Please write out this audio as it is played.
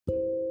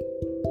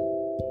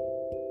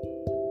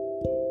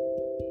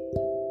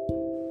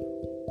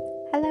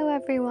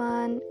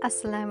everyone,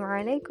 Assalamu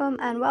alaikum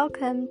and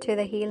welcome to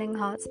the Healing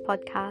Hearts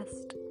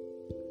podcast.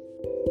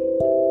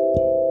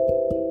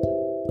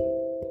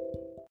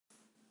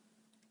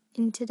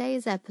 In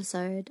today's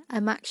episode,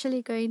 I'm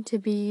actually going to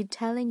be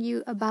telling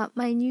you about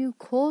my new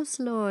course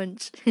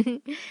launch.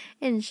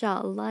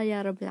 Inshallah,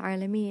 Ya Rabbil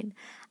Alameen.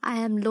 I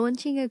am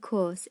launching a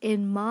course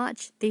in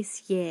March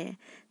this year,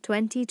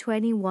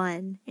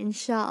 2021,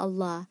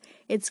 Inshallah.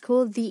 It's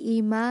called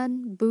the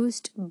Imaan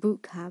Boost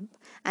Bootcamp.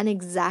 And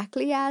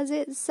exactly as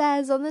it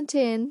says on the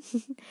tin,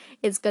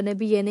 it's going to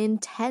be an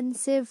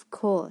intensive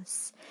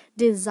course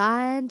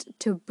designed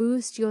to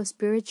boost your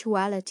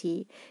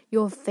spirituality,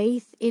 your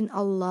faith in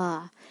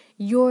Allah,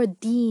 your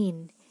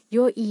deen,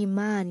 your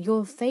Iman,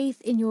 your faith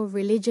in your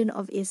religion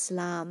of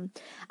Islam.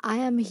 I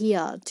am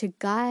here to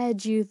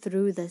guide you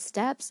through the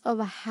steps of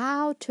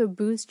how to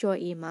boost your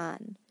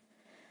Iman.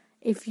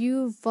 If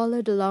you've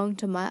followed along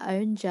to my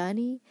own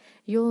journey,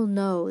 you'll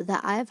know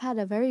that I've had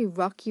a very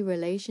rocky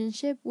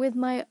relationship with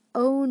my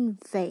own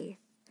faith,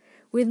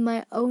 with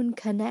my own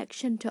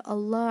connection to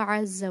Allah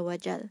Azza wa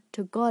Jal,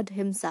 to God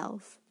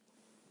Himself.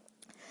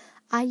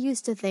 I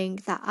used to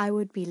think that I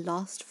would be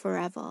lost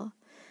forever.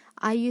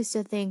 I used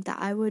to think that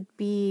I would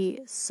be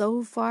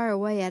so far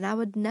away and I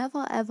would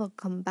never ever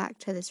come back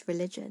to this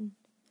religion.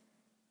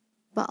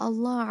 But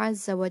Allah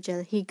Azza wa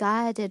Jal, He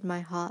guided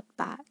my heart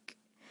back.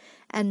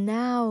 And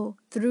now,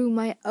 through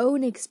my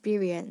own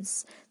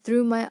experience,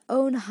 through my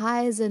own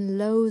highs and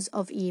lows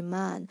of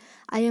Iman,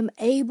 I am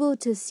able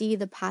to see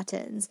the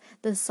patterns,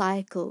 the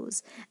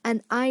cycles,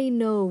 and I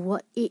know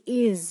what it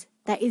is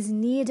that is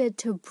needed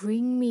to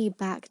bring me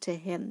back to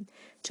Him,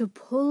 to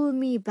pull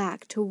me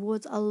back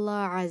towards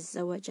Allah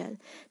Azza wa Jal,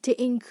 to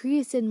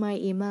increase in my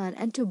Iman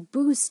and to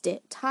boost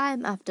it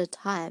time after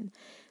time,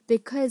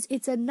 because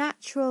it's a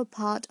natural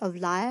part of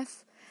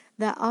life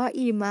that our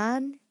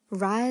Iman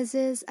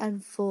rises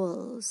and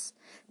falls.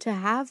 To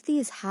have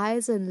these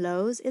highs and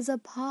lows is a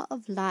part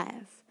of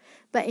life.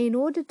 But in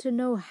order to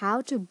know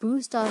how to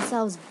boost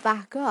ourselves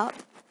back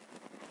up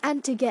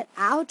and to get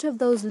out of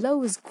those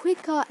lows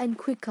quicker and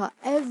quicker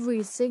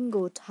every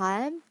single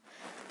time,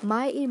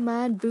 my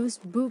Iman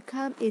Boost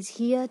Bootcamp is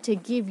here to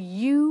give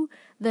you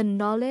the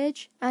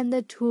knowledge and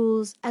the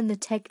tools and the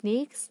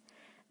techniques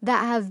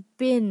that have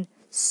been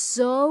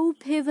so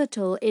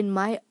pivotal in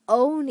my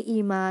own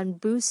Iman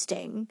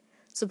boosting.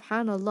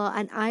 Subhanallah,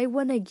 and I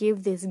want to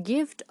give this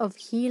gift of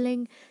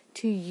healing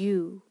to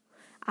you.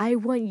 I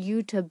want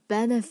you to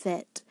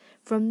benefit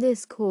from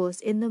this course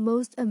in the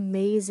most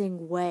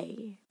amazing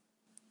way.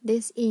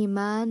 This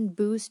Iman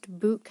Boost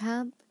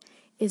Bootcamp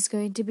is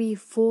going to be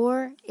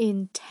 4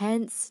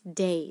 intense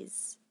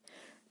days,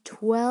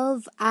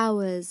 12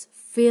 hours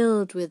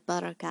filled with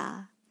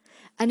barakah,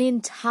 an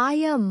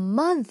entire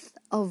month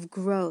of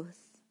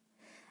growth,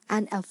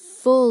 and a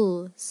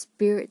full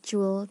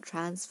spiritual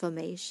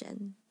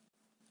transformation.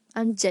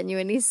 I'm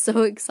genuinely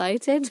so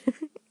excited.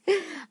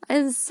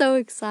 I'm so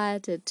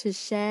excited to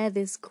share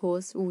this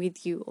course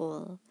with you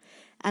all.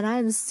 And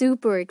I'm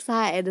super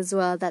excited as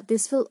well that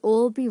this will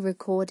all be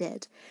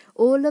recorded.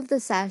 All of the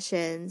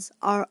sessions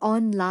are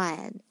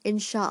online,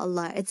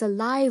 inshallah. It's a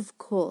live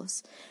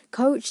course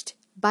coached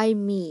by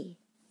me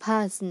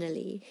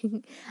personally.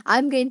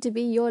 I'm going to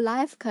be your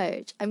life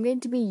coach. I'm going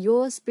to be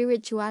your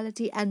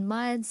spirituality and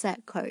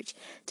mindset coach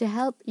to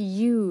help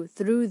you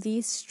through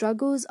these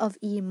struggles of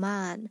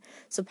Iman,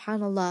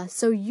 subhanallah,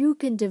 so you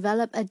can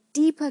develop a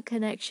deeper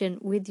connection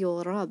with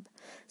your Rabb,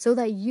 so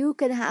that you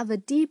can have a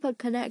deeper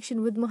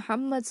connection with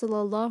Muhammad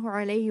sallallahu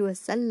alaihi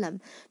wasallam,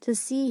 to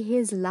see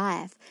his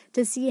life,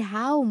 to see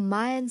how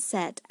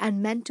mindset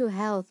and mental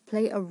health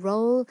play a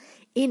role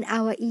in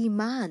our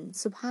Iman.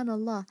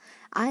 Subhanallah,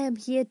 I am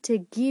here to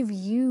give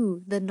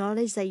you the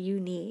knowledge that you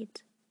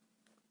need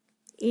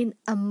in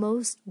a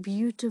most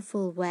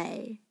beautiful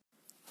way.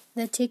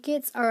 The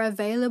tickets are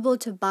available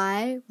to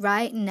buy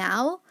right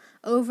now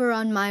over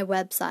on my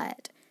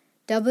website,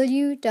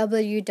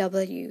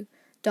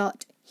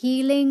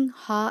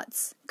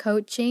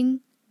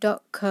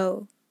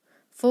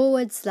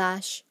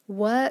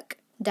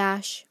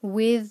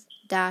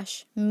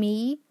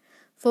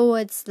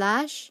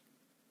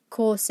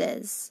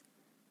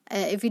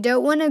 If you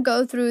don't want to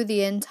go through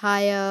the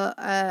entire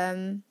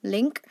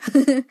link,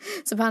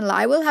 subhanAllah,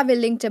 I will have it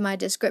linked in my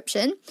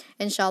description,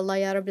 inshallah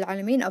ya Rabbil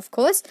Alameen, of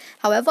course.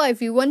 However,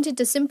 if you wanted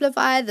to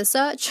simplify the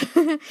search,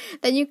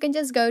 then you can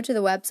just go to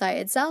the website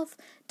itself,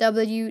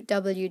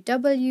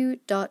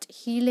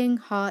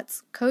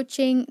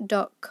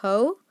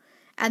 www.healingheartscoaching.co,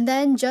 and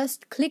then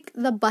just click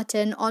the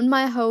button on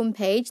my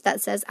homepage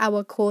that says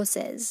Our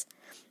Courses.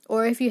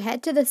 Or if you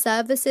head to the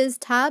Services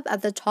tab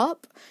at the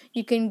top,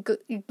 you can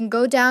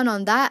go down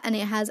on that and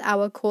it has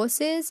Our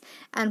Courses.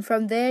 And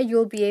from there,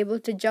 you'll be able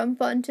to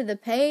jump onto the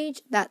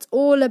page that's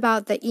all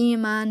about the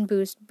Iman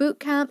Boost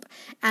Bootcamp.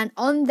 And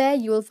on there,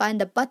 you will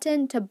find a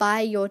button to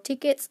buy your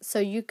tickets so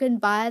you can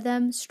buy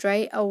them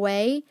straight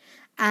away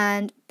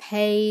and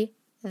pay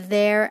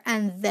there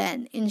and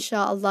then,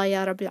 inshallah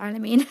ya Rabbil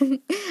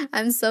Alameen.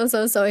 I'm so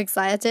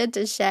excited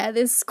to share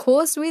this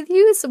course with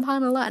you,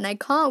 subhanallah, and I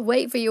can't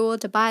wait for you all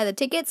to buy the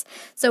tickets,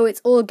 so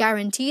it's all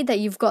guaranteed that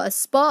you've got a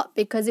spot,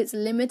 because it's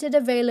limited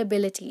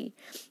availability.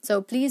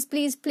 So please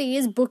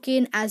book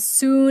in as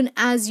soon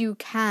as you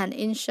can,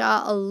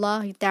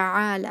 inshallah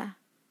ta'ala.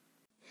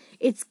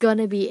 It's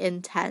gonna be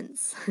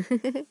intense.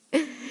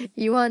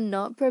 You are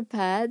not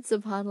prepared,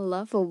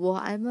 subhanallah, for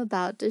what I'm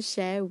about to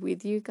share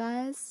with you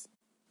guys.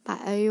 But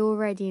I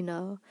already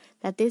know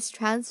that this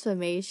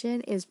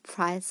transformation is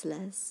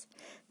priceless.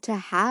 To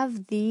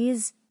have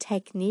these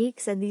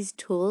techniques and these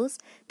tools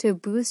to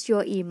boost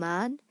your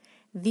Imaan,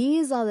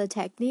 these are the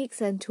techniques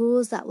and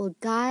tools that will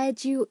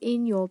guide you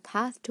in your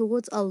path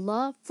towards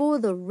Allah for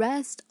the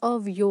rest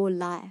of your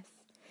life.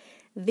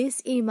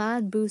 This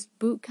Imaan Boost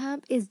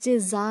Bootcamp is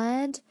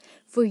designed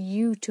for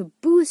you to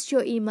boost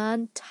your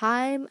Imaan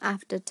time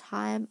after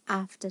time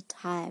after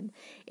time.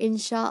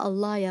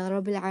 Insha'Allah ya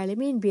Rabbil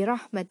Alameen bi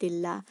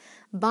rahmatillah,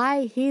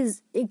 by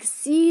His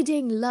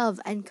exceeding love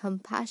and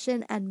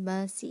compassion and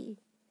mercy.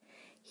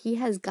 He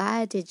has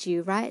guided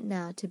you right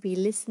now to be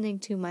listening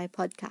to my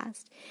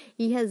podcast.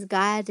 He has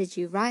guided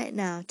you right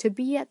now to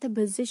be at the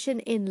position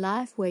in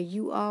life where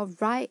you are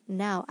right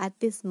now at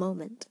this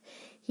moment.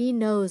 He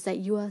knows that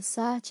you are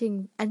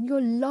searching and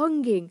you're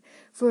longing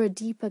for a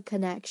deeper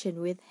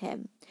connection with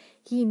Him.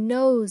 He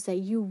knows that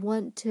you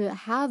want to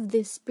have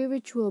this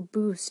spiritual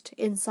boost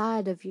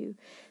inside of you,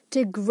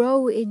 to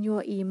grow in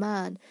your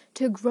Imaan,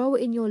 to grow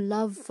in your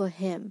love for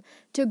Him,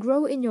 to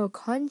grow in your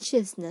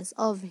consciousness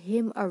of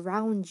Him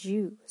around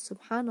you.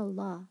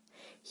 Subhanallah.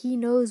 He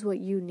knows what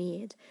you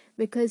need,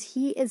 because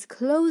He is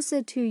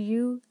closer to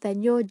you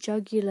than your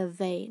jugular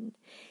vein.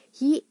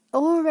 He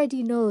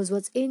already knows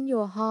what's in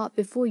your heart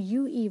before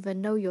you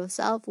even know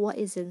yourself what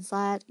is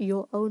inside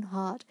your own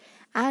heart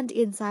and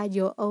inside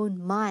your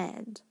own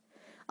mind.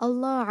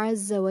 Allah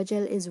Azza wa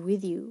Jal is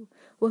with you.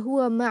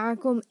 وَهُوَ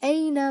مَعَكُمْ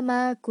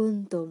أَيْنَمَا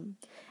كُنْتُمْ.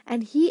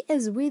 And He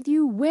is with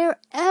you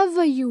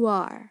wherever you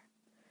are.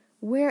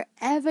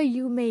 Wherever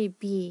you may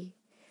be,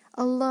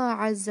 Allah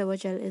Azza wa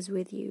Jal is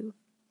with you.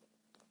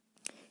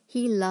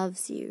 He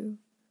loves you.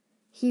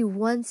 He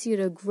wants you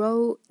to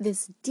grow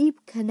this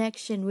deep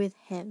connection with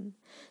Him,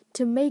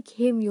 to make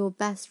Him your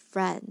best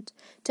friend,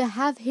 to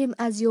have Him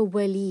as your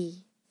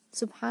wali.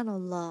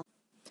 Subhanallah.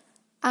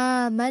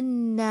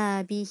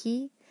 آمنا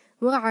به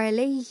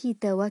وعليه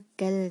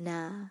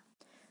توكلنا.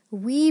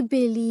 We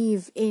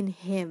believe in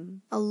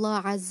Him,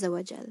 Allah Azza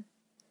wa Jal,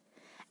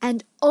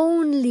 and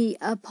only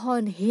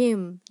upon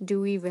Him do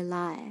we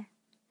rely.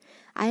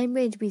 I am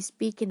going to be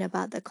speaking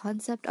about the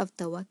concept of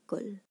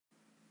tawakkul.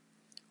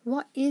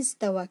 What is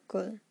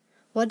tawakkul?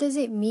 What does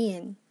it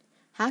mean?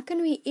 How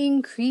can we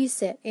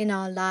increase it in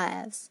our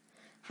lives?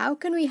 How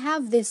can we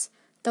have this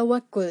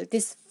tawakkul,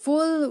 this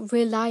full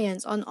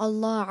reliance on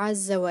Allah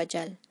Azza wa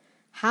Jal?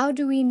 How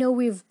do we know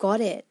we've got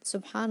it?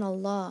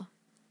 Subhanallah.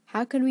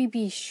 How can we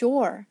be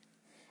sure?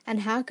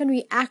 And how can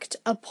we act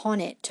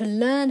upon it to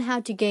learn how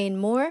to gain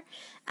more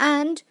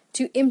and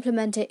to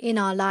implement it in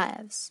our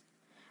lives?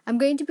 I'm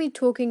going to be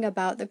talking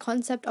about the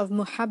concept of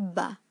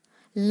muhabba,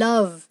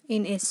 love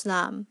in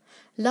Islam,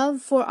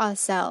 love for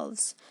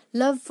ourselves,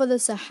 love for the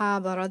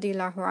Sahaba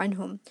radiyallahu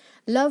anhum,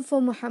 love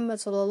for Muhammad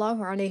sallallahu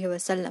alayhi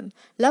wasallam,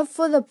 love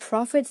for the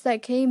prophets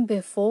that came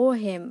before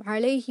him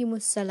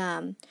alayhimus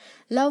salam,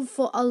 love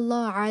for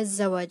Allah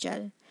Azza wa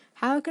Jal.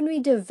 How can we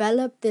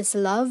develop this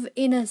love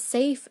in a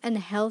safe and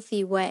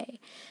healthy way?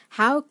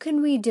 How can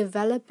we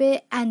develop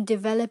it and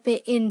develop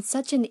it in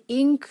such an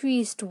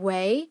increased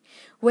way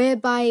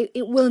whereby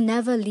it will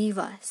never leave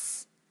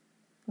us?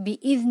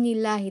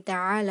 Bi-idhnillahi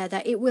ta'ala,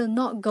 that it will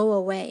not go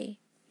away.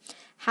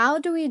 How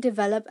do we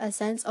develop a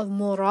sense of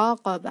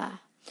muraqabah?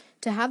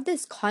 To have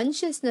this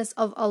consciousness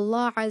of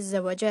Allah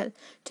Azza wa Jal,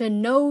 to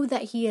know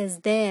that He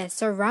is there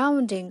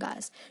surrounding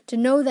us, to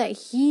know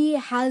that He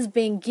has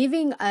been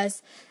giving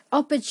us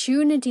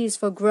opportunities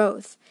for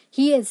growth.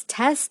 He is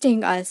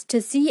testing us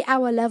to see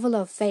our level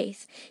of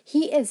faith.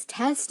 He is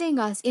testing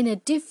us in a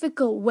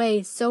difficult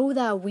way so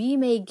that we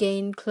may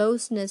gain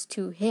closeness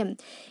to Him,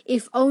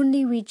 if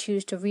only we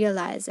choose to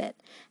realize it.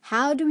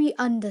 How do we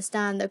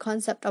understand the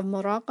concept of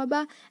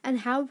muraqabah, and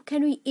how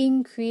can we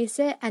increase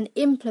it and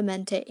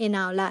implement it in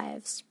our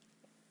lives?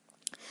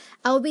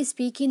 I will be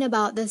speaking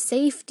about the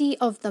safety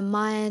of the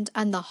mind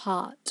and the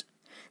heart.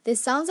 This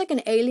sounds like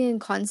an alien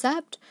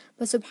concept,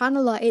 but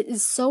subhanAllah, it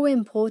is so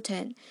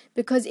important,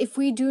 because if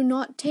we do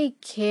not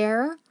take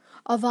care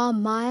of our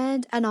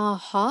mind and our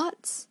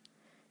hearts,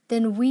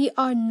 then we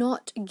are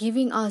not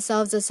giving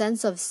ourselves a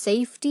sense of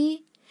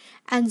safety,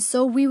 and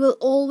so we will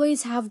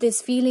always have this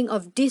feeling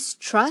of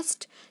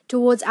distrust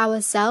towards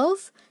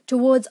ourselves,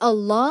 towards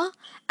Allah,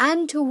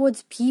 and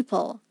towards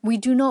people. We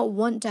do not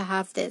want to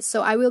have this.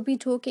 So I will be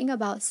talking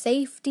about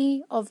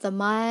safety of the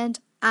mind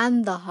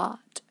and the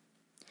heart.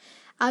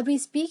 I'll be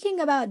speaking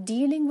about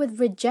dealing with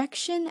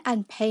rejection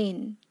and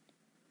pain.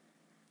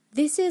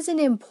 This is an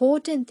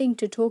important thing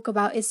to talk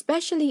about,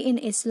 especially in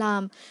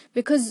Islam,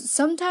 because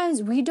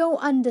sometimes we don't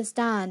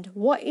understand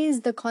what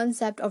is the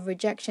concept of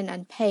rejection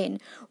and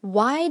pain.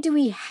 Why do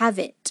we have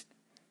it?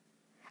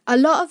 A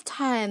lot of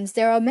times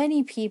there are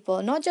many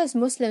people, not just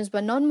Muslims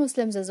but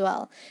non-Muslims as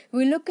well.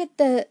 We look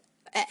at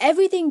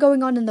everything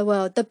going on in the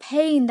world, the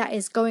pain that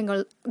is going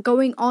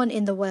on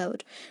in the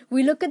world.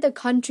 We look at the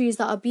countries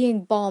that are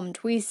being bombed.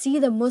 We see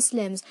the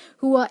Muslims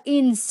who are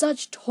in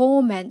such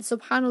torment.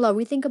 Subhanallah,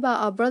 we think about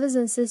our brothers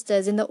and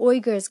sisters in the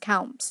Uyghurs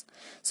camps.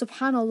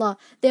 Subhanallah,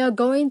 they are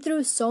going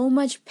through so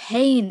much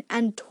pain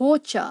and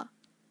torture.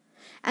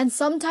 And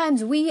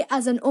sometimes we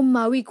as an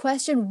ummah, we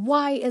question,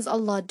 why is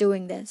Allah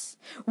doing this?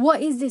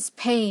 What is this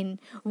pain?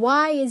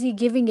 Why is He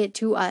giving it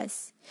to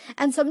us?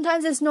 And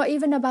sometimes it's not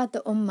even about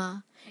the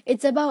ummah.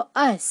 It's about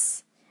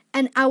us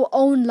and our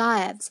own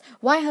lives.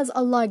 Why has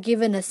Allah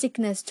given a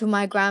sickness to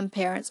my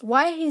grandparents?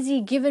 Why has He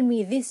given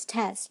me this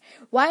test?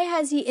 Why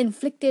has He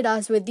inflicted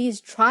us with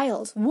these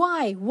trials?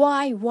 Why?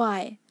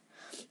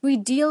 We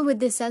deal with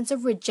this sense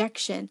of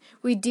rejection.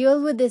 We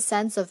deal with this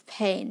sense of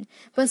pain.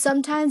 But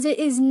sometimes it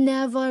is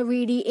never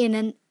really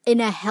in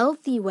a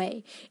healthy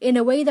way, in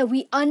a way that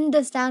we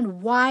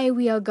understand why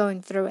we are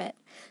going through it.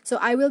 So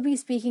I will be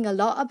speaking a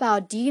lot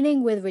about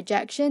dealing with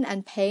rejection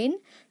and pain,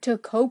 to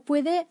cope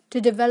with it,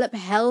 to develop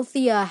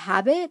healthier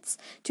habits,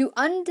 to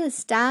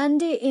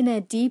understand it in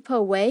a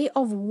deeper way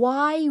of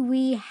why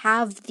we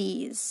have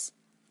these.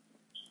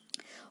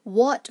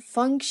 What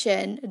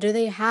function do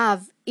they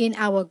have in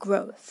our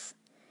growth?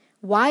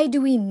 Why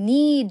do we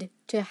need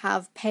to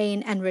have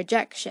pain and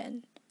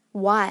rejection?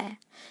 Why?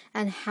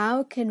 And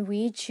how can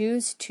we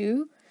choose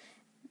to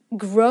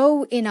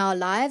grow in our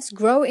lives,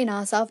 grow in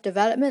our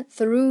self-development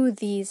through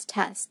these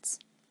tests?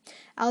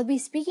 I'll be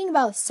speaking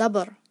about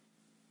sabr,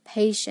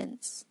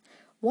 patience.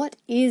 What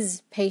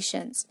is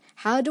patience?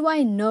 How do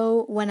I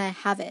know when I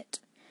have it?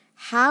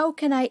 How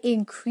can I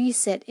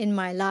increase it in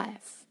my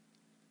life?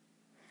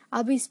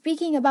 I'll be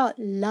speaking about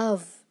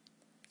love.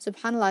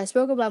 SubhanAllah, I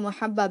spoke about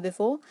muhabba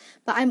before,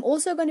 but I'm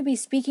also going to be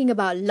speaking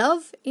about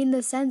love in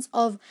the sense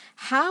of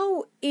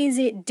how is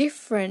it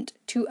different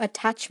to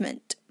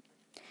attachment?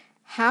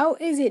 How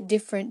is it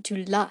different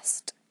to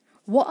lust?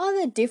 What are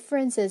the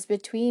differences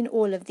between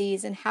all of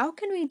these, and how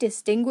can we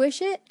distinguish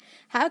it?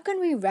 How can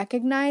we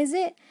recognize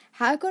it?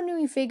 How can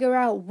we figure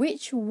out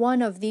which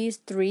one of these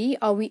three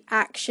are we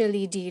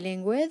actually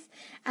dealing with?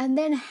 And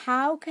then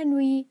how can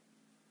we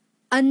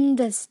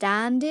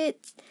understand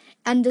it,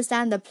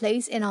 understand the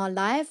place in our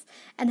life,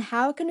 and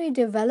how can we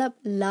develop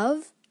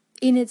love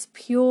in its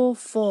pure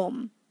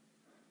form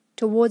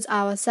towards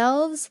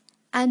ourselves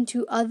and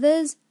to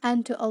others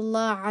and to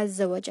Allah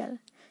Azza wa Jal,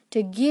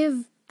 to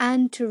give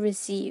and to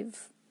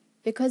receive,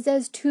 because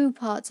there's two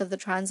parts of the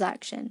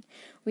transaction.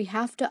 We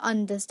have to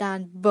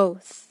understand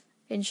both,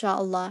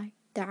 inshaAllah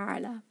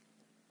ta'ala.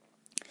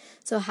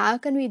 So how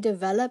can we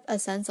develop a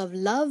sense of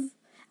love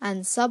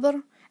and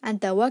sabr and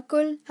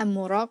tawakkul and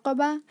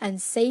muraqabah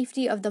and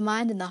safety of the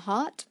mind and the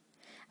heart?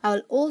 I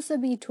will also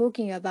be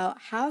talking about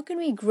how can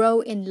we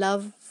grow in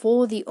love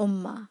for the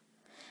ummah.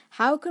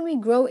 How can we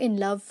grow in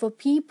love for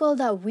people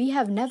that we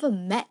have never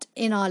met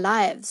in our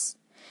lives?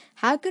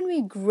 How can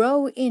we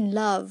grow in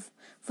love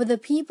for the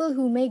people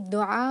who make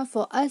dua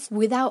for us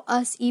without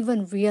us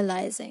even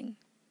realizing?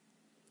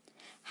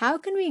 How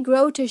can we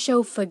grow to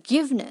show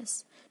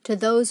forgiveness to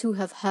those who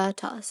have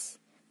hurt us?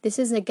 This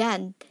is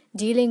again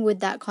dealing with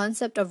that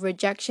concept of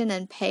rejection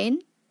and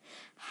pain.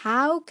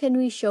 How can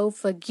we show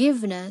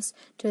forgiveness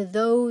to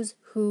those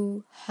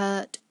who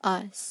hurt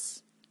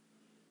us?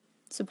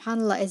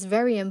 SubhanAllah, it's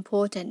very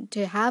important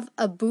to have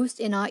a boost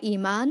in our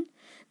Imaan.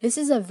 This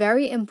is a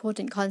very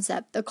important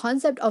concept, the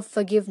concept of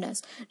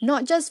forgiveness,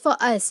 not just for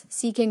us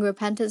seeking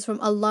repentance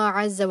from Allah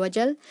Azza wa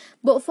Jal,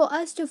 but for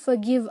us to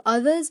forgive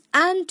others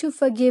and to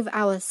forgive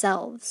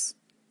ourselves.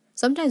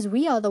 Sometimes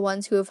we are the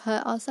ones who have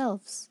hurt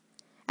ourselves,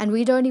 and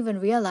we don't even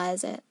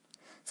realize it.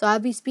 So I'll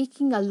be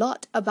speaking a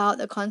lot about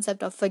the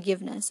concept of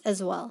forgiveness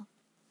as well.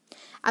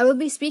 I will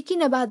be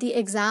speaking about the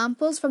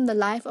examples from the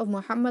life of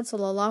Muhammad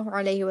sallallahu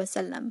alaihi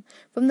wasallam,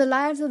 from the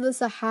lives of the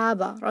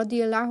Sahaba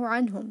radiyallahu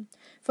anhum,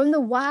 from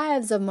the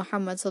wives of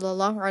Muhammad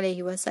sallallahu alaihi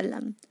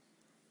wasallam,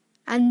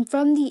 and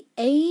from the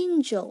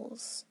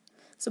angels.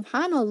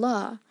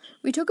 Subhanallah,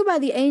 we talk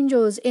about the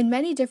angels in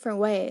many different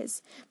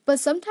ways, but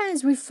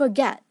sometimes we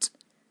forget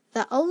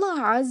that Allah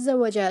Azza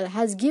wa Jal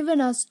has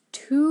given us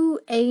two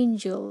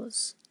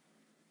angels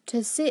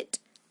to sit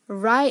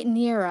right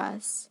near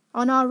us,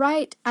 on our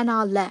right and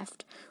our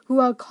left, who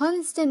are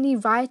constantly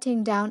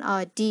writing down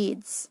our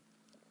deeds.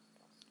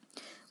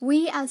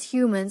 We as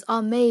humans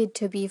are made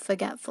to be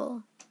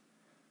forgetful.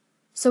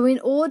 So in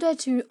order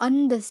to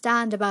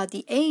understand about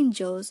the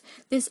angels,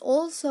 this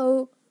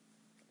also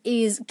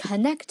is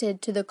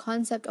connected to the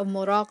concept of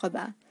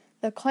muraqabah,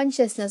 the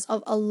consciousness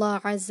of Allah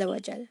Azza wa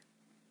Jal.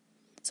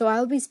 So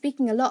I'll be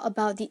speaking a lot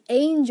about the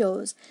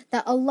angels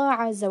that Allah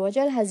Azza wa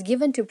Jal has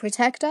given to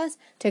protect us,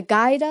 to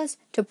guide us,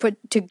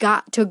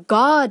 to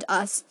guard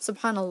us,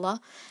 subhanallah,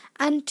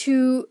 and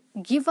to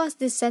give us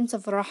this sense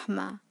of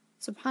rahmah,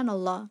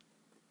 subhanallah.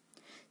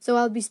 So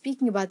I'll be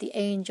speaking about the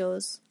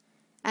angels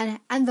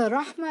and the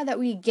rahmah that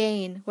we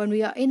gain when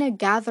we are in a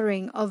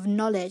gathering of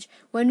knowledge,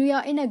 when we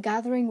are in a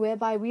gathering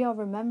whereby we are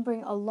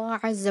remembering Allah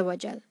Azza wa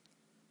Jal.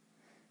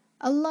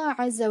 Allah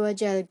Azza wa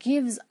Jal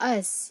gives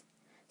us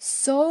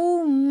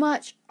so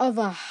much of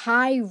a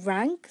high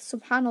rank,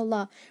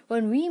 subhanallah,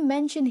 when we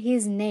mention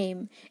His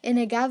name in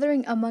a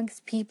gathering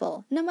amongst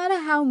people, no matter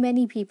how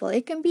many people,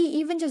 it can be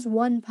even just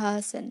one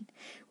person.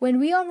 When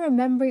we are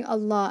remembering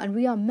Allah and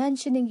we are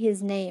mentioning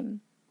His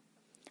name,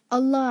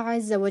 Allah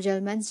Azza wa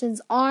Jal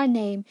mentions our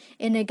name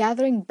in a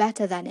gathering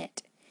better than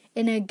it,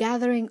 in a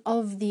gathering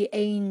of the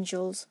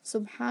angels.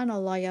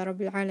 Subhanallah, Ya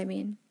Rabbil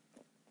Alameen.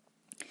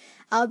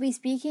 I'll be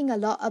speaking a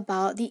lot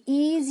about the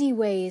easy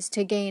ways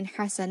to gain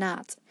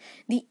hasanat,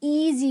 the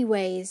easy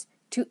ways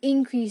to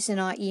increase in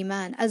our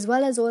Iman, as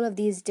well as all of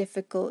these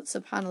difficult,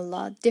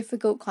 subhanallah,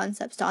 difficult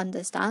concepts to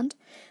understand,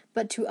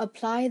 but to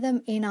apply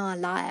them in our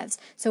lives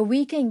so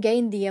we can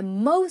gain the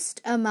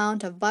most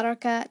amount of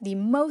barakah, the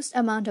most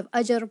amount of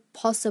ajr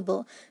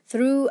possible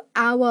through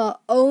our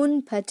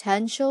own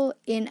potential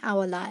in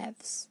our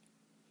lives.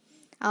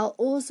 I'll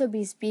also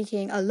be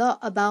speaking a lot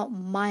about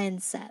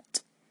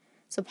mindset.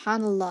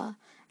 Subhanallah,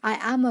 I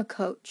am a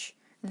coach.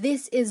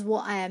 This is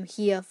what I am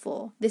here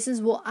for. This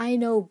is what I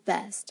know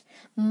best.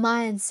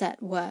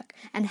 Mindset work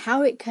and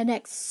how it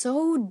connects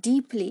so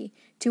deeply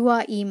to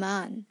our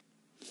Iman.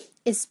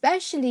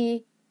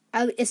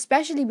 I'll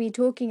especially be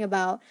talking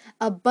about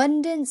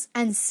abundance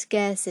and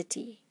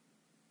scarcity.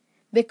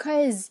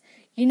 Because,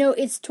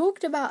 it's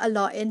talked about a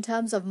lot in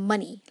terms of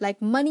money,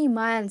 like money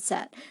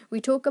mindset.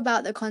 We talk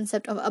about the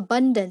concept of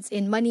abundance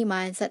in money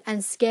mindset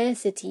and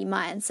scarcity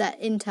mindset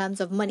in terms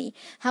of money.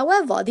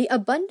 However, the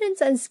abundance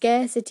and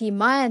scarcity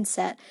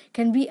mindset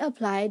can be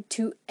applied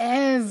to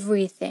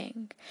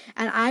everything.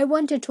 And I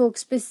want to talk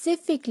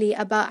specifically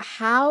about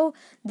how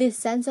this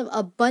sense of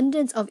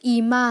abundance of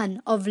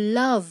Iman, of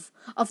love,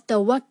 of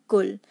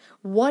tawakkul,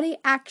 what it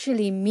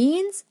actually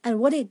means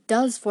and what it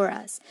does for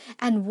us,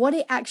 and what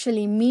it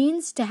actually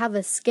means to have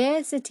a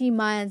scarcity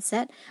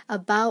mindset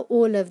about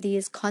all of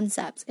these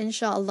concepts,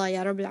 inshallah,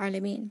 ya Rabbil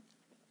Alameen.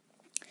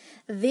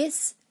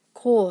 This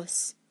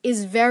course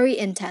is very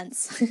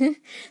intense.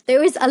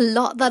 There is a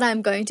lot that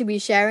I'm going to be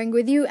sharing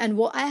with you, and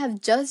what I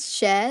have just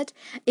shared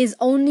is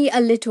only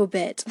a little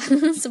bit.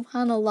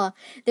 Subhanallah,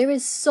 there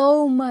is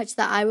so much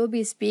that I will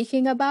be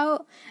speaking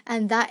about,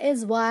 and that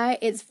is why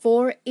it's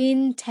 4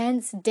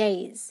 intense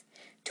days.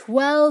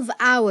 12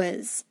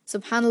 hours,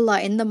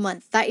 subhanallah, in the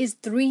month. That is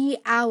 3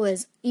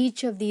 hours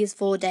each of these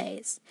 4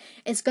 days.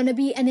 It's going to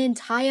be an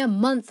entire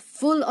month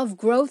full of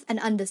growth and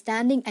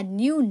understanding and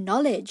new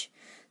knowledge.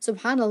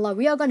 Subhanallah,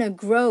 we are going to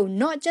grow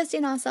not just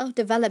in our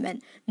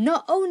self-development,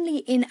 not only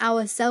in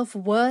our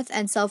self-worth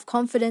and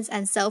self-confidence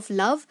and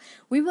self-love,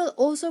 we will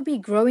also be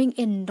growing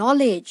in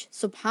knowledge,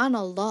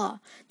 subhanallah,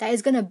 that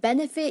is going to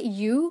benefit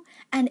you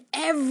and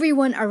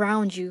everyone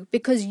around you,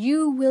 because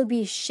you will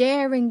be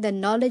sharing the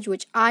knowledge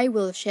which I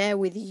will share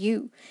with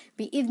you,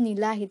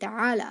 bi-idhnillahi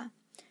ta'ala.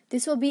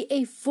 This will be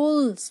a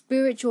full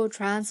spiritual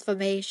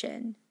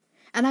transformation.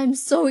 And I'm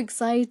so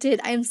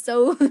excited.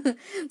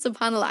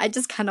 Subhanallah, I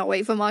just cannot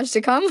wait for March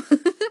to come.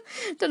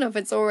 Don't know if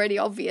it's already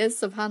obvious,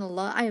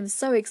 subhanallah. I am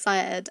so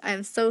excited. I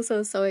am so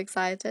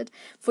excited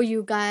for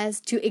you guys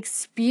to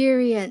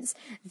experience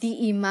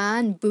the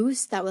Iman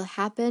boost that will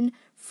happen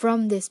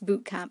from this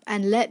bootcamp.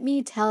 And let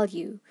me tell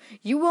you,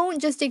 you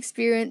won't just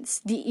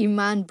experience the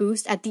Iman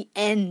boost at the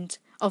end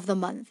of the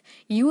month.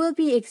 You will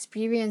be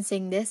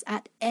experiencing this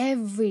at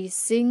every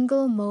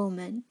single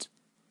moment.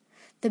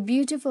 The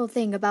beautiful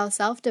thing about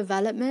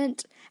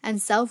self-development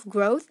and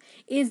self-growth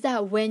is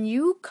that when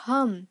you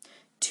come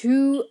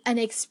to an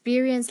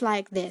experience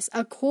like this,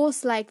 a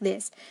course like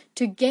this,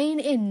 to gain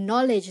in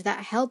knowledge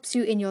that helps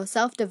you in your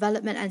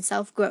self-development and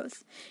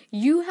self-growth,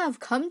 you have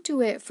come to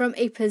it from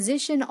a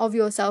position of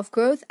your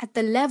self-growth at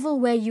the level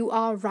where you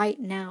are right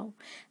now.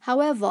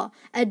 However,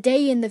 a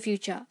day in the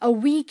future, a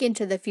week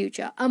into the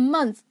future, a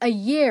month, a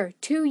year,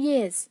 2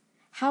 years,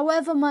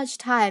 however much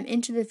time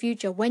into the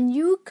future, when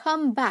you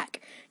come back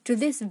to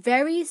this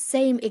very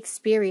same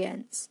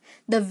experience,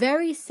 the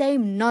very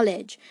same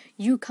knowledge,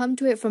 you come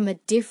to it from a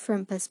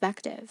different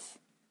perspective.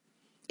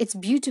 It's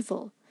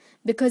beautiful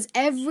because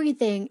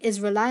everything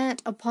is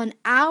reliant upon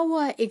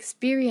our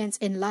experience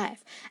in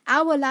life,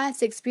 our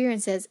life's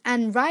experiences,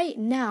 and right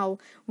now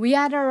we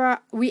are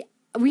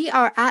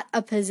at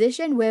a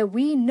position where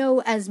we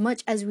know as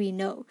much as we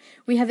know.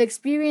 We have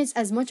experienced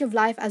as much of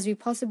life as we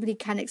possibly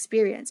can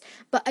experience.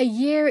 But a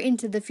year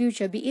into the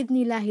future,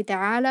 bi-idhnillahi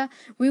ta'ala,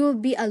 we will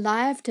be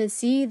alive to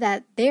see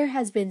that there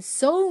has been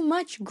so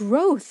much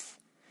growth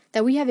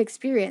that we have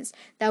experienced,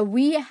 that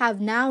we have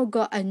now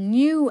got a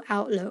new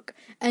outlook,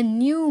 a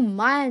new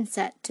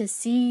mindset to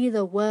see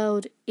the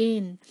world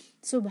in.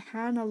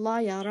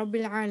 Subhanallah, ya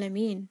Rabbil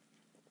Alameen.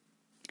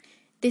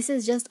 This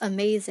is just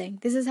amazing.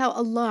 This is how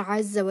Allah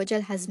Azza wa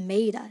Jal has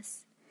made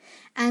us.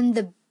 And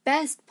the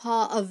best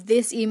part of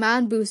this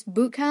Iman Boost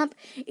Bootcamp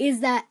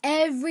is that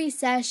every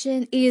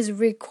session is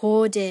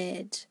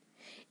recorded.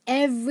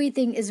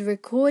 Everything is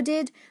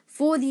recorded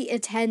for the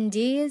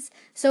attendees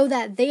so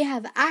that they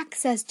have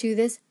access to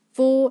this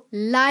for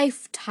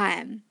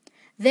lifetime.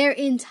 Their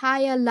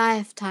entire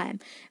lifetime.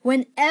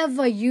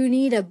 Whenever you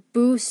need a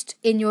boost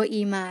in your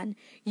Iman,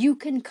 you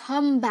can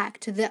come back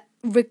to the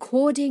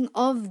recording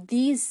of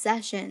these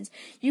sessions.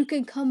 You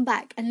can come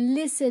back and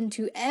listen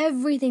to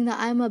everything that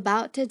I'm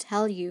about to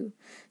tell you.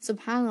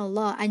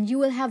 Subhanallah. And you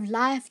will have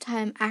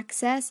lifetime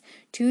access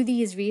to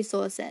these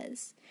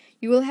resources.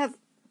 You will have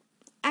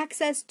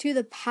access to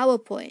the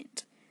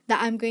PowerPoint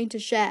that I'm going to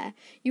share.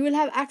 You will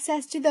have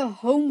access to the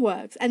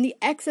homeworks and the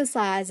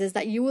exercises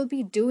that you will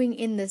be doing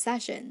in the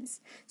sessions.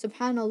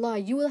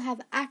 Subhanallah, you will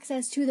have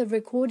access to the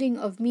recording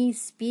of me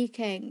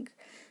speaking.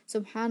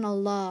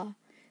 Subhanallah,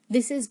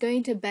 this is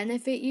going to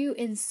benefit you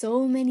in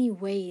so many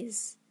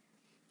ways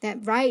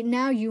that right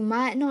now you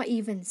might not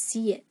even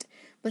see it.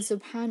 But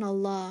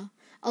subhanallah,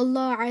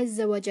 Allah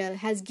Azza wa Jal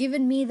has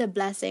given me the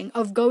blessing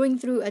of going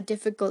through a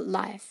difficult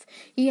life.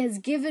 He has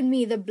given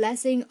me the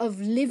blessing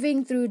of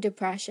living through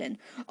depression,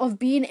 of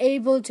being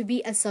able to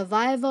be a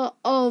survivor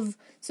of,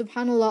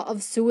 subhanallah,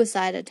 of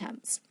suicide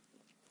attempts.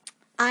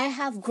 I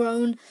have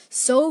grown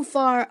so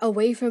far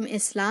away from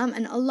Islam,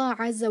 and Allah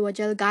Azza wa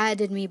Jal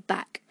guided me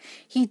back.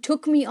 He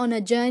took me on a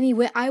journey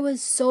where I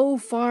was so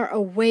far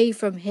away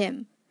from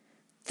Him.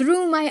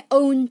 Through my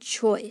own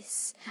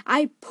choice,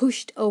 I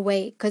pushed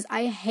away because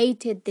I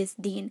hated this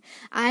deen.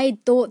 I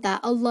thought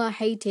that Allah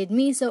hated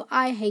me, so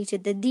I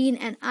hated the deen,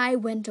 and I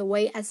went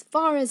away as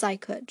far as I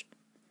could.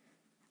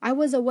 I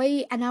was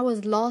away and I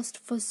was lost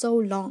for so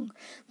long.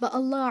 But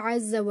Allah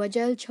Azza wa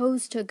Jal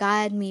chose to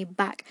guide me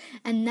back.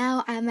 And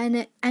now I'm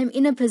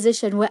in a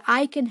position where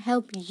I can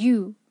help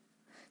you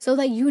so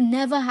that you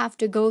never have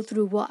to go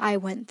through what I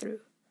went through.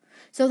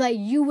 So that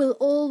you will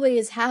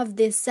always have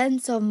this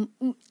sense of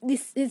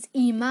this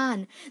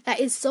Iman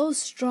that is so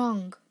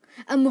strong.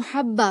 A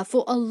muhabba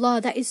for Allah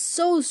that is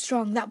so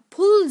strong that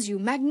pulls you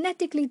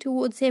magnetically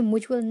towards Him,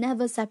 which will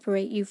never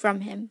separate you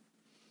from Him.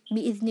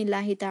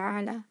 Bi-idhnillahi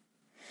ta'ala.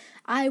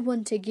 I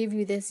want to give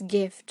you this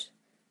gift,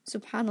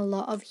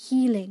 subhanallah, of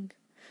healing,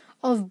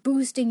 of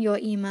boosting your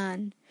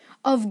Iman,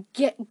 of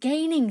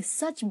gaining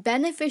such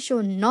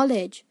beneficial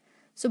knowledge,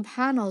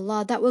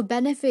 subhanallah, that will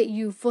benefit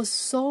you for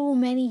so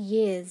many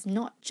years,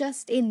 not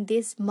just in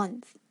this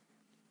month.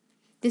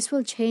 This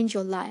will change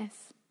your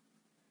life.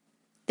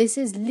 This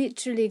is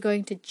literally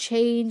going to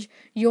change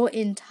your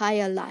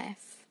entire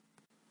life.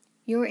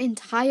 Your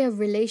entire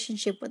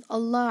relationship with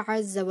Allah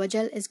Azza wa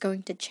Jal is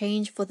going to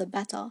change for the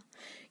better.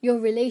 Your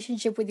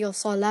relationship with your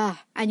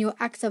salah and your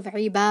acts of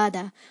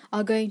ibadah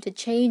are going to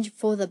change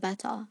for the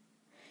better.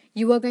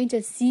 You are going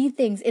to see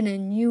things in a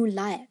new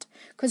light.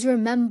 Because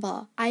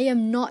remember, I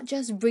am not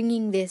just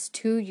bringing this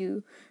to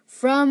you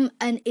from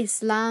an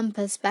Islam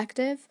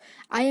perspective.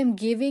 I am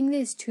giving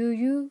this to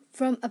you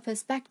from a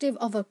perspective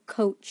of a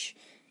coach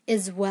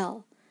as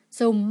well.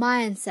 So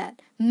mindset,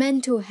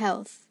 mental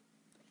health,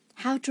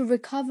 how to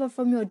recover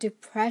from your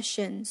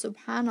depression,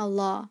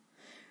 subhanallah,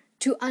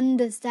 to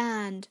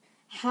understand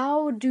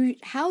how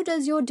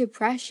does your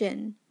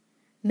depression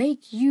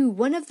make you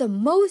one of the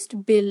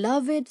most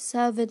beloved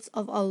servants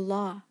of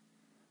Allah?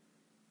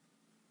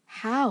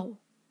 How?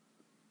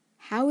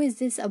 How is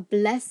this a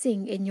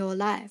blessing in your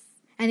life?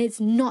 And it's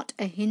not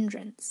a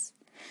hindrance.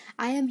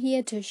 I am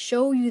here to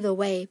show you the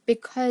way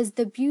because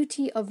the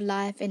beauty of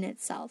life in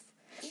itself.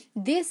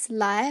 This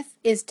life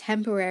is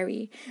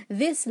temporary.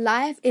 This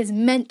life is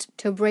meant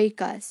to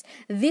break us.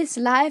 This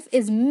life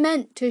is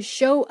meant to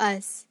show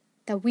us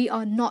that we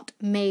are not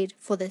made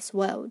for this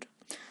world.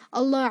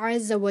 Allah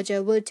Azza wa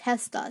Jal will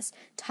test us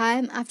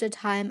time after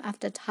time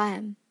after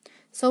time,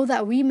 so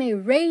that we may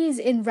raise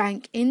in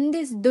rank in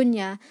this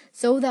dunya,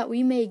 so that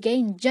we may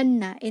gain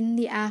Jannah in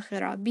the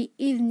Akhirah,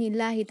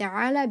 bi-idhnillahi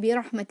ta'ala,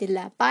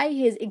 bi-rahmatillah. By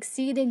His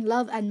exceeding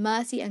love and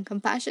mercy and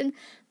compassion,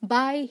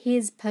 by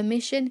His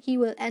permission, He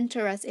will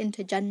enter us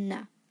into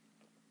Jannah.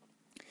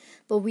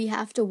 But we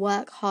have to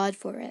work hard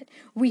for it.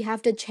 We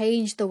have to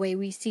change the way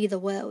we see the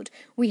world.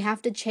 We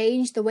have to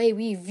change the way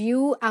we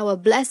view our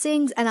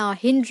blessings and our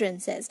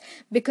hindrances,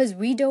 because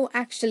we don't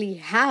actually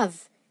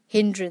have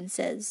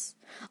hindrances.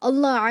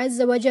 Allah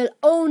Azza wa Jal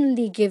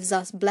only gives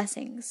us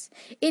blessings.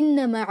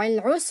 Inna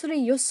ma'al usri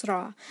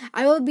yusra.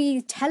 I will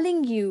be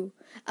telling you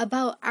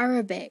about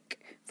Arabic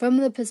from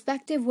the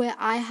perspective where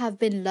I have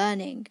been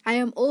learning. I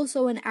am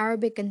also an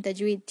Arabic and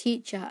Tajweed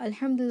teacher,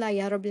 alhamdulillah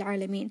ya Rabbil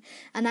Alameen,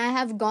 and I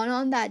have gone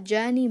on that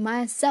journey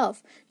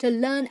myself to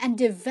learn and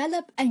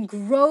develop and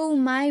grow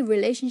my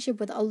relationship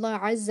with Allah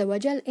Azza wa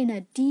Jal in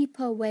a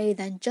deeper way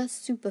than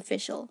just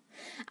superficial.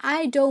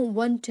 I don't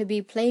want to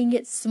be playing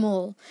it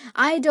small.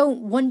 I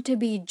don't want to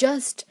be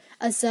just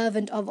a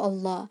servant of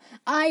Allah.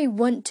 I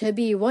want to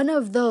be one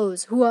of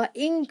those who are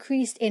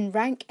increased in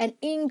rank and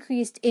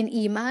increased in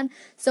Iman,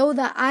 so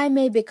that I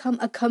may become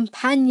a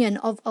companion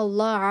of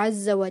Allah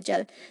Azza wa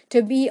Jal,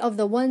 to be of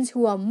the ones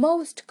who are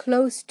most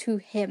close to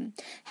Him.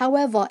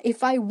 However,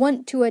 if I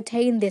want to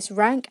attain this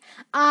rank,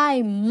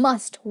 I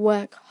must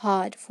work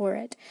hard for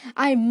it.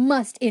 I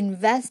must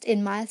invest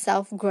in my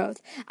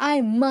self-growth.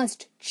 I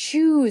must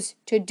choose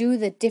to do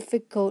the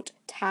difficult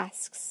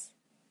tasks.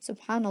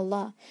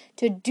 Subhanallah,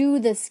 to do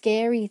the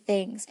scary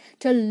things,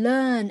 to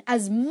learn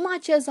as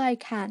much as I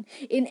can,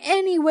 in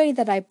any way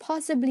that I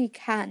possibly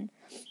can,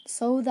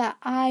 so that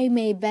I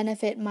may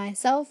benefit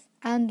myself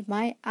and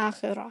my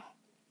akhirah.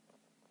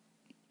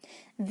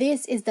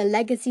 This is the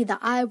legacy that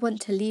I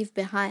want to leave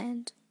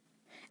behind.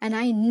 And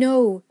I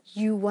know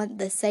you want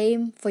the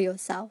same for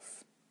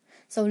yourself.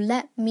 So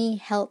let me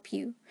help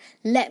you.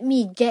 Let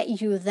me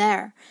get you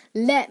there.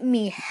 Let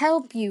me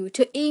help you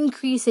to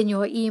increase in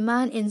your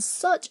Iman in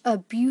such a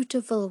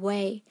beautiful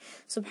way.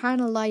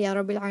 Subhanallah ya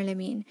Rabbil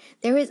Alameen.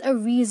 There is a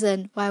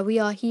reason why we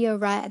are here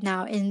right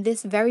now in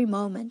this very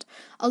moment.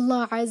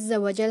 Allah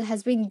Azza wa Jal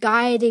has been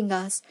guiding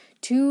us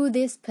to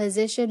this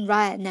position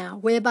right now,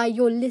 whereby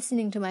you're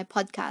listening to my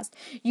podcast,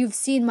 you've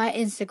seen my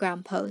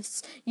Instagram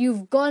posts,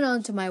 you've gone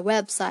onto my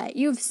website,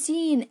 you've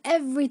seen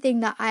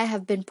everything that I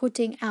have been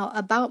putting out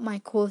about my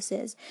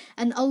courses,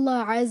 and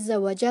Allah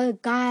Azza wa Jal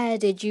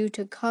guided you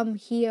to come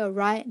here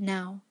right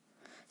now,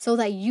 so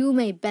that you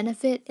may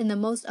benefit in the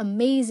most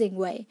amazing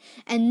way,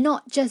 and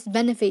not just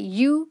benefit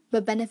you,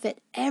 but benefit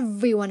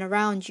everyone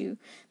around you.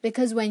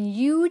 Because when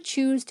you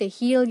choose to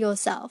heal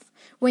yourself,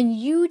 when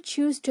you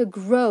choose to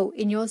grow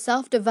in your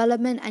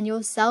self-development and your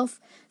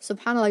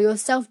subhanAllah, your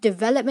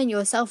self-development,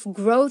 your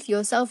self-growth,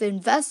 your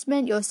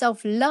self-investment, your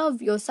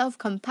self-love, your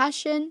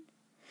self-compassion,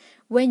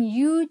 when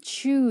you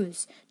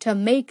choose to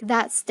make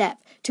that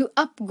step to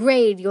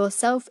upgrade your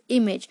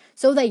self-image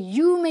so that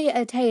you may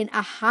attain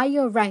a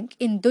higher rank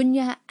in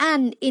dunya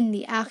and in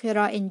the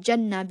akhirah in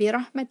Jannah bi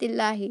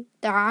rahmatillahi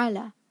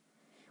ta'ala,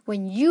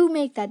 when you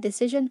make that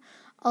decision,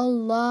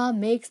 Allah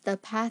makes the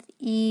path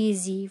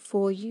easy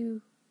for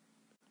you.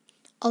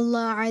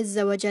 Allah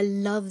Azza wa Jal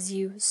loves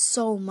you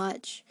so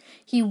much.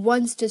 He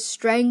wants to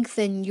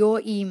strengthen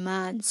your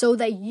Iman so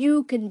that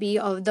you can be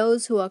of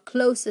those who are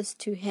closest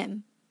to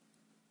Him.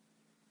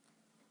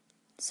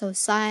 So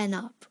sign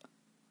up,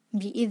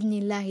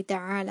 bi'idhnillahi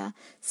ta'ala.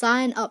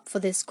 Sign up for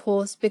this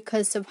course,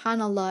 because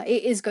subhanallah,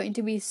 it is going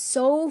to be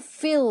so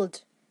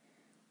filled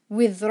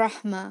with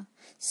rahmah,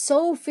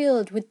 so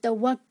filled with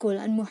tawakkul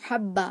and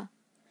muhabba.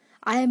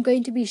 I am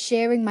going to be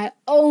sharing my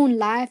own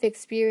life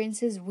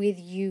experiences with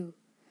you.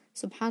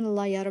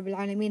 Subhanallah ya Rabbil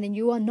Alameen. And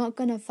you are not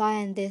going to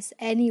find this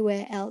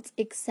anywhere else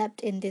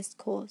except in this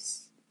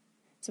course.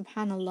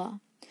 Subhanallah.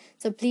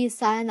 So please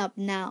sign up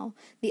now.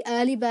 The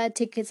early bird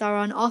tickets are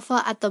on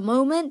offer at the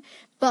moment,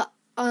 but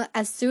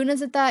as soon as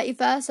the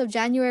 31st of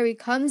January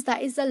comes,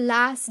 that is the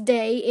last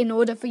day in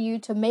order for you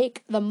to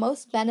make the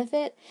most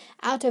benefit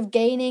out of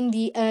gaining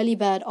the early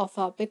bird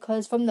offer,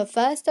 because from the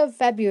 1st of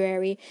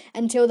February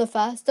until the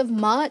 1st of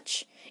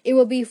March, it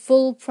will be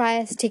full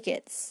price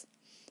tickets.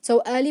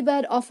 So early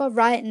bird offer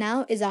right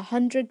now is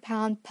 £100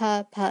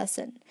 per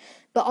person.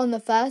 But on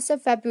the 1st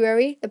of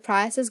February, the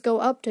prices go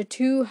up to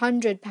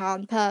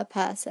 £200 per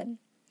person.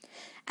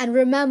 And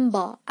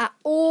remember, at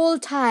all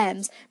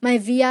times, my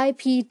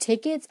VIP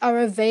tickets are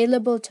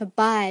available to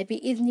buy,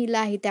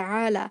 bi'idhnillahi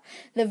ta'ala.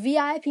 The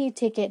VIP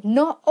ticket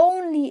not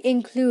only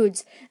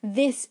includes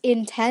this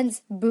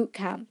intense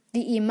bootcamp,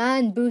 the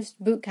Iman Boost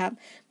Bootcamp,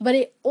 but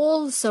it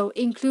also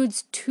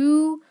includes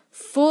 2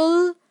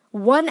 full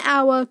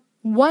 1-hour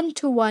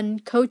one-to-one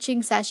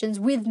coaching sessions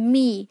with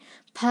me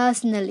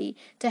personally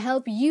to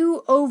help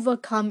you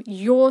overcome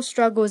your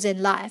struggles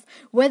in life,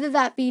 whether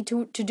that be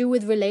to do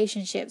with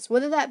relationships,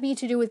 whether that be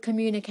to do with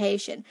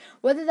communication,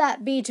 whether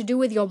that be to do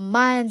with your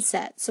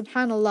mindset,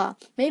 subhanallah,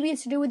 maybe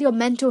it's to do with your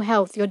mental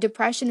health, your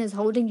depression is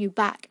holding you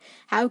back.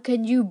 How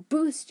can you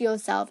boost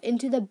yourself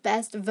into the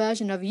best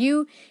version of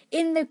you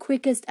in the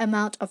quickest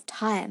amount of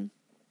time?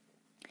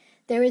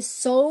 There is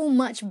so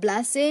much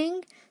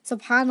blessing,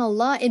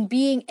 subhanallah, in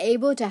being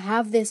able to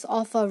have this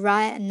offer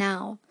right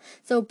now.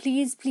 So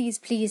please, please,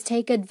 please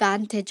take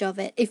advantage of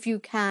it if you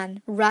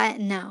can right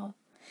now.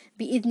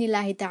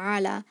 Bi'idhnillahi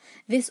ta'ala.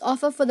 This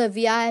offer for the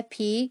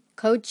VIP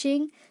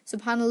coaching,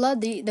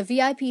 subhanallah, the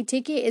VIP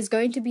ticket is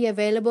going to be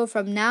available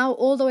from now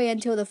all the way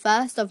until the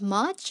 1st of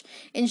March,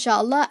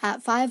 inshallah,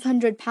 at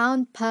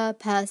 £500 per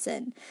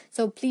person.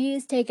 So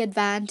please take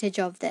advantage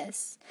of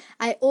this.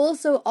 I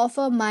also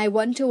offer my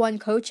one-to-one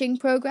coaching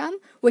program,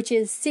 which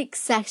is 6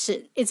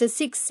 sessions. It's a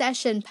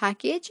 6-session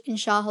package,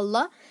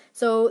 inshallah.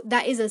 So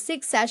that is a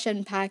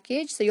 6-session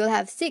package. So you'll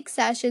have 6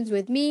 sessions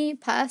with me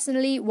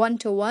personally,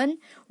 one-to-one,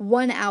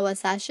 1-hour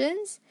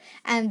sessions.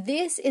 And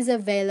this is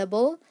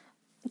available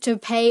to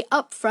pay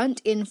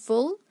upfront in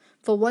full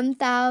for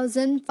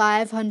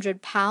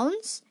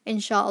 £1,500,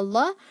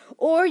 inshallah.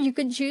 Or you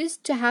can choose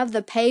to have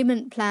the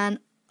payment plan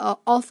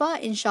offer,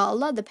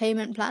 inshallah, the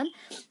payment plan.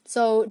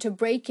 So to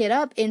break it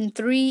up in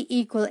 3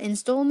 equal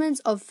installments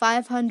of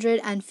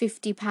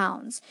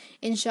 £550,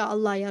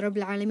 inshallah ya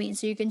Rabbil Alameen.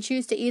 So you can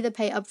choose to either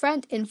pay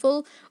upfront in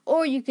full,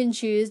 or you can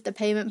choose the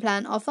payment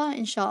plan offer,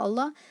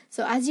 inshallah.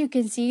 So as you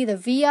can see, the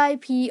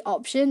VIP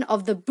option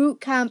of the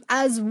bootcamp,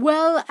 as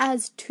well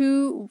as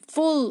 2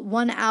 full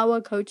 1-hour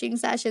coaching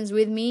sessions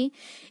with me,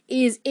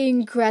 is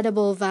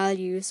incredible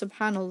value,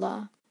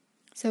 subhanallah.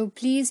 So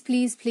please,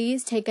 please,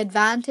 please take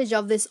advantage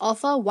of this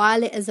offer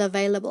while it is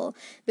available,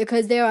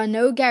 because there are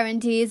no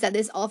guarantees that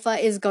this offer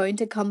is going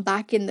to come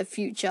back in the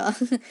future.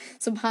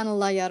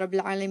 Subhanallah ya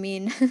Rabbil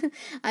Alameen.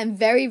 I'm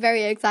very,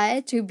 very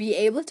excited to be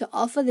able to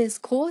offer this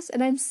course,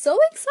 and I'm so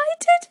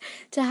excited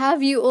to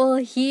have you all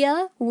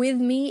here with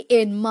me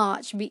in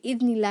March.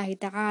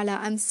 Bi-idhnillahi ta'ala.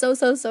 I'm so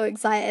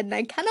excited, and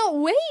I cannot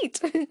wait.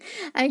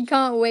 I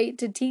can't wait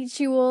to teach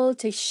you all,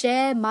 to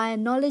share my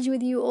knowledge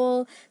with you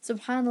all,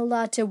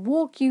 subhanallah, to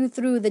walk you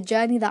through the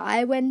journey that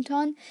I went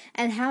on,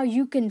 and how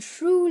you can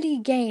truly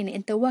gain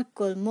in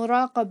tawakkul,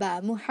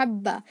 muraqabah,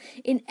 muhabba,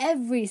 in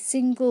every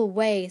single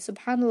way,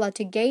 subhanallah,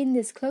 to gain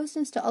this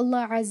closeness to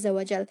Allah Azza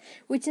wa Jal,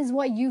 which is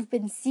what you've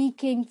been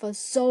seeking for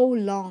so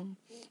long.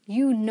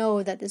 You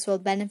know that this will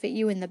benefit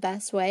you in the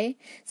best way.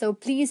 So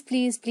please,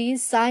 please,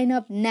 please sign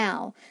up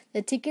now.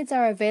 The tickets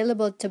are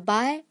available to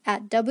buy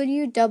at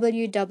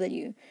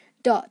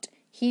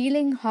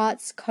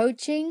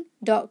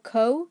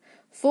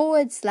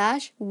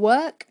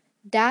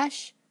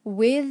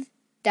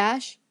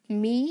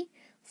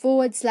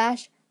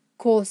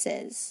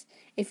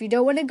If you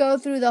don't want to go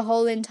through the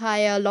whole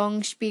entire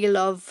long spiel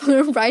of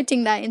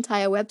writing that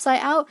entire website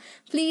out,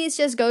 please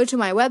just go to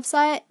my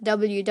website,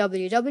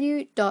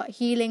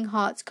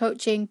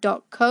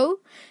 www.healingheartscoaching.co,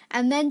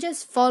 and then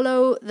just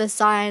follow the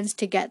signs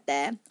to get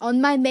there.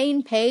 On my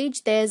main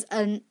page, there's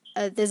a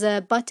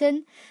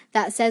button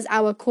that says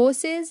our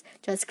courses.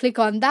 Just click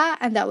on that,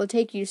 and that will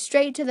take you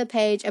straight to the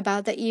page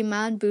about the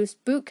Imaan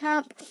Boost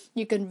Bootcamp.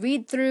 You can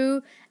read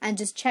through and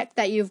just check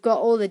that you've got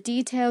all the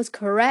details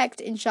correct,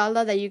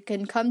 inshallah, that you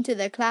can come to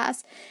the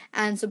class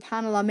and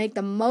subhanallah make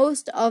the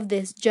most of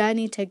this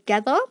journey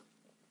together,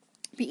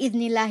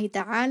 bi-idhnillahi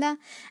ta'ala.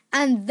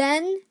 And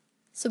then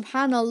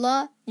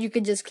subhanallah, you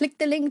can just click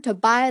the link to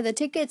buy the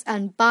tickets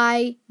and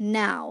buy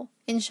now,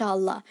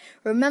 inshallah.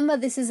 Remember,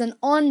 this is an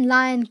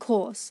online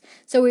course,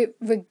 so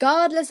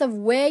regardless of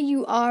where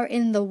you are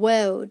in the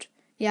world,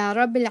 Ya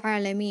Rabbil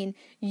Alameen,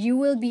 you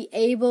will be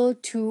able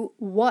to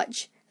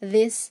watch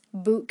this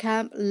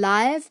bootcamp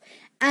live,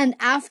 and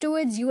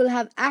afterwards you will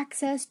have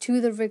access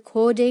to the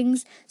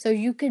recordings, so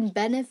you can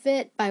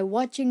benefit by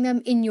watching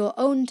them in your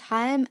own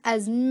time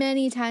as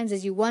many times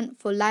as you want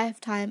for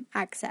lifetime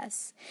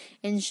access,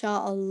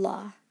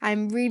 inshallah.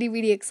 I'm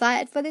really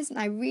excited for this, and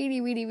I really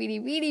hope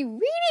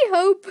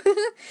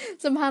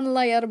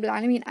subhanallah ya Rabbil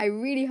Alameen, I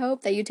really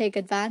hope that you take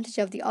advantage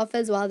of the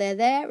offers while they're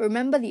there.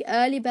 Remember, the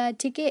early bird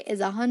ticket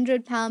is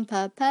 £100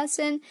 per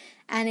person,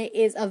 and it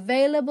is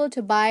available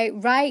to buy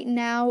right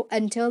now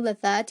until the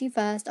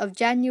 31st of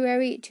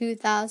January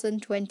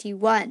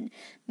 2021.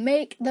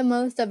 Make the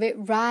most of it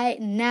right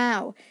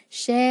now.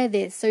 Share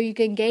this so you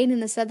can gain in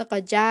the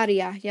sadaqah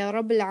jariyah, Ya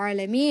Rabbil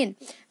Alameen.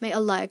 May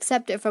Allah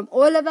accept it from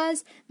all of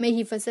us. May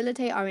He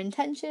facilitate our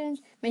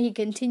intentions. May He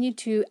continue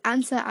to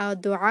answer our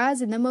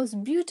du'as in the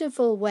most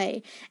beautiful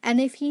way.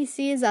 And if He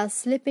sees us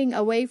slipping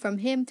away from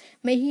Him,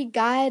 may He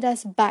guide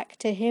us back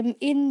to Him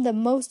in the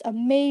most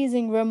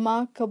amazing,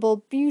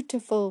 remarkable,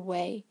 beautiful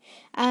way.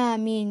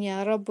 Ameen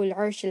Ya Rabbul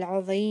Arsh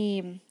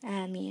al-Azim.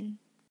 Ameen.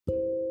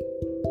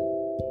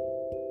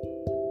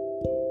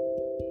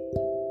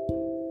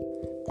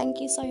 Thank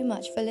you so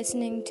much for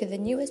listening to the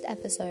newest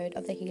episode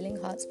of the Healing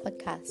Hearts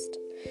podcast.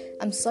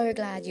 I'm so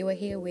glad you were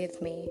here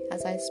with me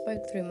as I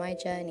spoke through my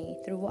journey,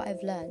 through what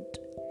I've learned,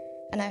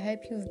 and I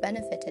hope you've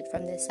benefited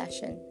from this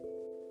session.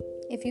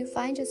 If you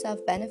find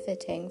yourself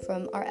benefiting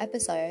from our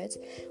episodes,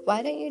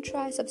 why don't you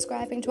try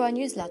subscribing to our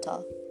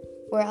newsletter,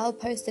 where I'll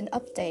post an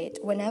update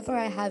whenever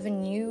I have a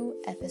new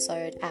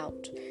episode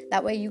out.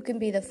 That way you can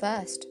be the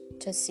first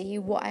to see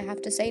what I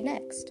have to say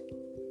next.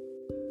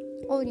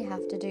 All you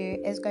have to do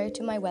is go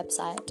to my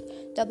website,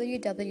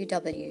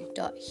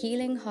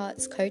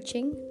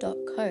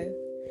 www.healingheartscoaching.co,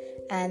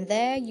 and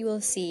there you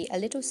will see a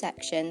little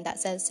section that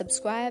says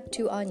subscribe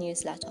to our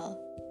newsletter.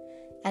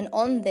 And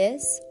on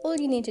this, all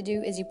you need to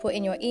do is you put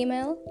in your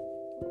email,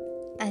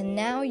 and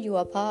now you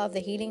are part of the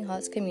Healing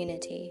Hearts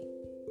community.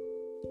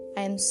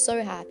 I am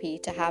so happy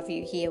to have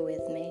you here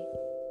with me.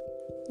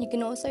 You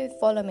can also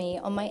follow me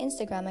on my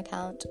Instagram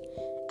account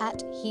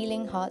at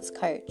Healing Hearts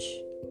Coach.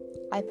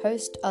 I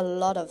post a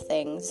lot of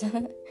things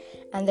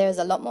and there's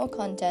a lot more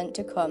content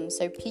to come,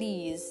 so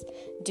please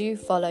do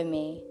follow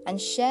me and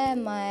share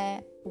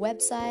my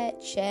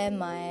website, share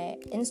my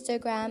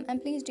Instagram,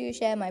 and please do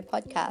share my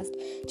podcast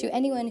to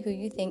anyone who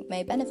you think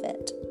may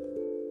benefit.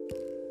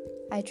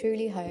 I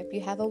truly hope you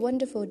have a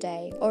wonderful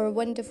day or a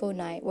wonderful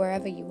night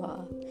wherever you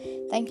are.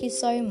 Thank you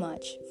so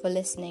much for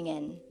listening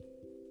in.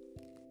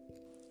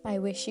 I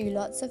wish you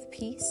lots of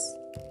peace,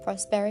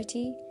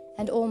 prosperity,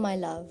 and all my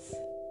love.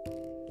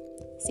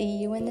 See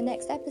you in the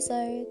next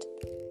episode.